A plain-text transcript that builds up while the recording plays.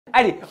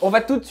Allez, on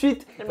va tout de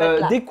suite Je vais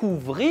mettre là.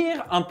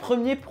 découvrir un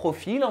premier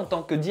profil en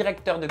tant que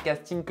directeur de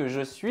casting que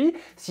je suis.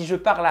 Si je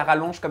parle à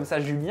rallonge comme ça,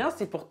 Julien,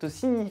 c'est pour te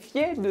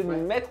signifier de nous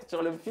mettre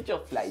sur le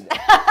futur slide.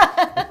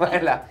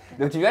 Voilà.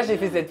 Donc tu vois, j'ai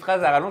fait cette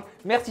phrase à rallonge.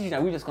 Merci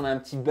Julien. Oui, parce qu'on a un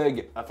petit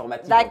bug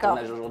informatique en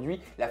tournage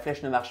aujourd'hui. La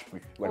flèche ne marche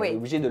plus. Voilà, on est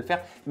obligé de le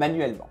faire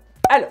manuellement.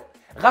 Alors,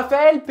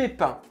 Raphaël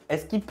Pépin,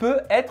 est-ce qu'il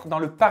peut être dans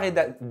le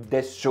Paredes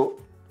Show?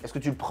 Est-ce que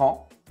tu le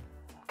prends?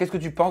 Qu'est-ce que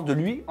tu penses de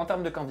lui en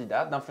termes de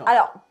candidat, d'influenceur?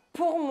 Alors,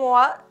 pour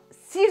moi,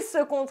 s'il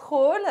se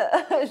contrôle,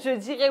 je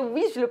dirais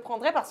oui, je le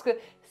prendrais parce que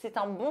c'est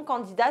un bon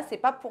candidat. C'est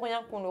pas pour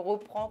rien qu'on le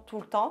reprend tout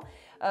le temps.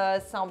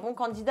 C'est un bon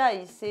candidat.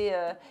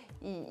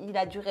 Il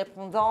a du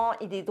répondant,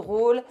 il est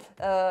drôle,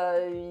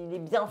 il est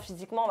bien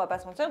physiquement, on va pas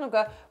se mentir. Donc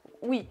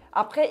oui,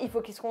 après, il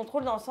faut qu'il se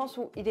contrôle dans le sens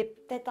où il est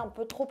peut-être un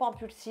peu trop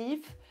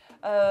impulsif,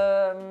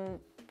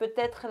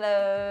 peut-être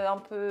un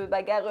peu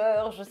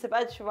bagarreur, je sais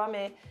pas, tu vois,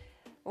 mais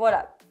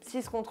voilà,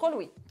 s'il se contrôle,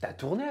 oui. T'as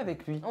tourné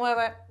avec lui? Ouais,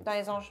 dans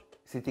Les Anges.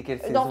 C'était quelle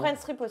saison? Dans Friends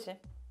Strip aussi.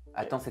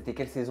 Attends, c'était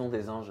quelle saison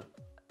des Anges?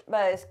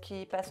 Bah, ce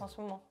qui passe en ce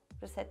moment,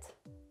 le 7.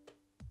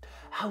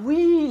 Ah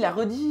oui, la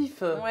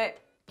rediff Ouais.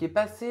 qui est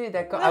passée,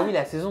 d'accord. Ah oui,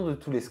 la saison de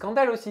tous les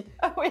scandales aussi.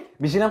 Ah oui.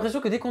 Mais j'ai l'impression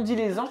que dès qu'on dit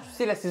les Anges, tu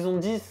sais, la saison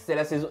 10, c'est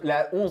la saison,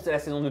 la 11, c'est la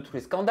saison de tous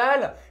les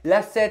scandales,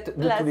 la 7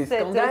 de tous les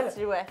scandales,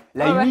 aussi, ouais.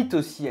 la 8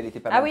 aussi, elle était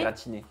pas mal oui.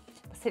 gratinée.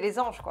 C'est Les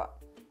Anges, quoi.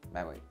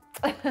 Bah oui.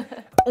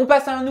 On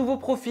passe à un nouveau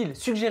profil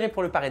suggéré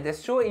pour le Paredes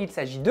Show et il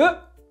s'agit de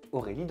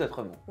Aurélie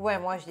Dotremont. Ouais,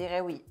 moi je dirais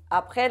oui.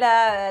 Après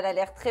là, elle a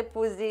l'air très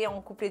posée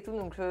en couple et tout,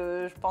 donc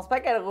je pense pas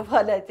qu'elle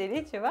refera de la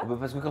télé, tu vois. Bah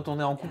parce que quand on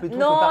est en couple et tout, on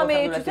peut pas Non, refaire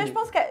mais de la tu sais, télé. je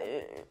pense que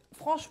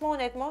franchement,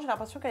 honnêtement, j'ai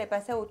l'impression qu'elle est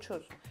passée à autre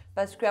chose.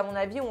 Parce qu'à mon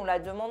avis, on la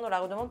demande, on la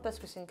redemande parce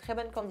que c'est une très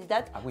bonne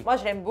candidate. Ah oui. Moi,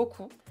 je l'aime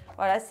beaucoup.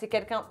 Voilà, c'est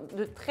quelqu'un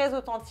de très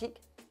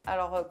authentique.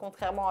 Alors,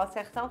 contrairement à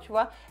certains, tu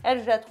vois,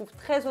 elle, je la trouve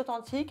très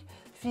authentique.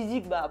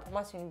 Physique, bah, pour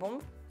moi, c'est une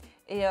bombe.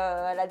 Et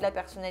elle a de la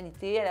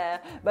personnalité.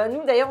 Bah,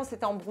 nous, d'ailleurs, on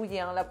s'était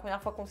embrouillés la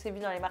première fois qu'on s'est vu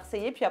dans les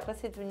Marseillais. Puis après,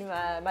 c'est devenu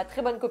ma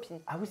très bonne copine.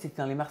 Ah oui, c'était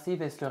dans les Marseillais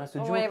vs le reste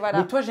du Ouais, monde. voilà.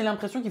 Mais toi, j'ai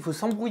l'impression qu'il faut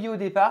s'embrouiller au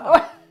départ. Ouais.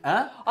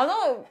 Hein? Ah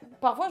non,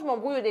 parfois je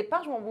m'embrouille au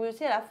départ, je m'embrouille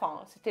aussi à la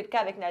fin. C'était le cas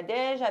avec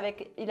Nadège,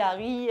 avec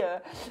Hilary.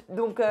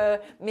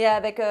 Mais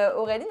avec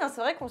Aurélie, non,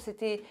 c'est vrai qu'on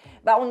s'était...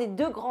 Bah, on est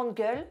deux grandes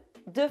gueules,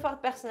 deux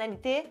fortes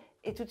personnalités.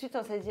 Et tout de suite,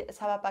 on s'est dit,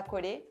 ça va pas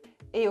coller.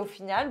 Et au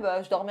final,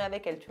 bah, je dormais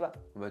avec elle, tu vois.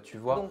 Bah, tu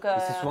vois, donc, et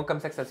c'est souvent comme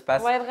ça que ça se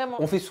passe. Ouais, vraiment.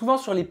 On fait souvent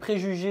sur les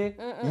préjugés,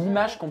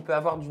 l'image qu'on peut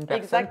avoir d'une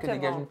personne, que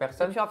dégage une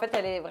personne. Et puis en fait,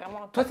 elle est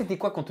vraiment... Toi, c'était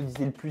quoi qu'on te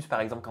disait le plus, par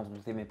exemple, quand on ne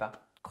t'aimait pas?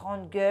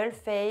 Grande gueule,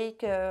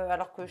 fake,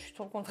 alors que je suis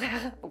tout le contraire.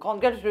 Grande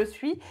gueule, je le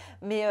suis,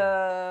 mais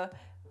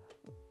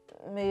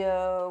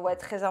ouais,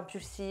 très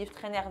impulsive,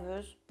 très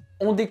nerveuse.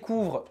 On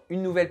découvre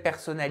une nouvelle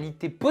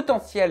personnalité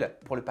potentielle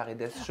pour le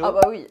Paredes Show. Ah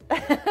bah oui.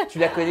 Tu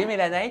la connais,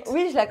 Mélanite?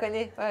 Oui, je la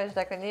connais. Ouais, je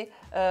la connais.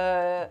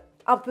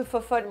 Un peu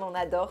fofolle, mais on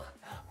adore.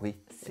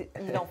 Oui.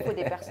 Il en faut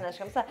des personnages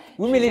comme ça.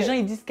 Oui, mais les gens,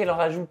 ils disent qu'elle en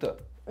rajoute.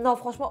 Non,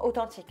 franchement,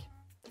 authentique.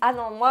 Ah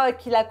non, moi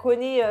qui la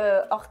connais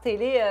hors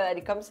télé, elle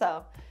est comme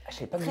ça. Ah, je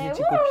savais pas que vous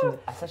étiez copines.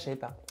 Ah, ça, je savais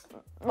pas.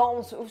 Bon,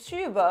 on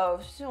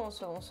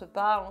se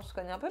parle, on se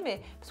connaît un peu, mais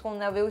parce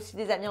qu'on avait aussi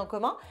des amis en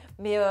commun.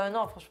 Mais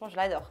non, franchement, je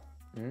l'adore.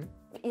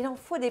 Il en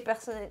faut des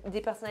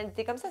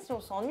personnalités comme ça, sinon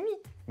on s'ennuie.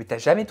 Mais t'as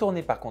jamais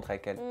tourné par contre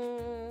avec elle?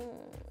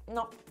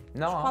 Non.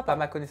 Non, hein, pas à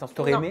ma connaissance.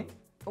 T'aurais aimé?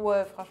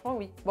 Ouais, franchement,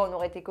 oui. Bon, on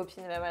aurait été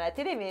copines même à la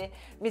télé,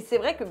 mais c'est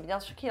vrai que bien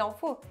sûr qu'il en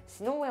faut.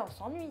 Sinon, ouais, on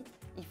s'ennuie.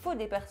 Il faut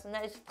des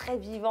personnages très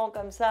vivants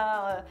comme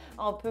ça,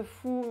 un peu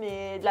fous,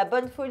 mais de la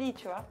bonne folie,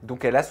 tu vois.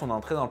 Donc elle a son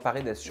entrée dans le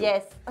Paredes Show.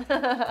 Yes.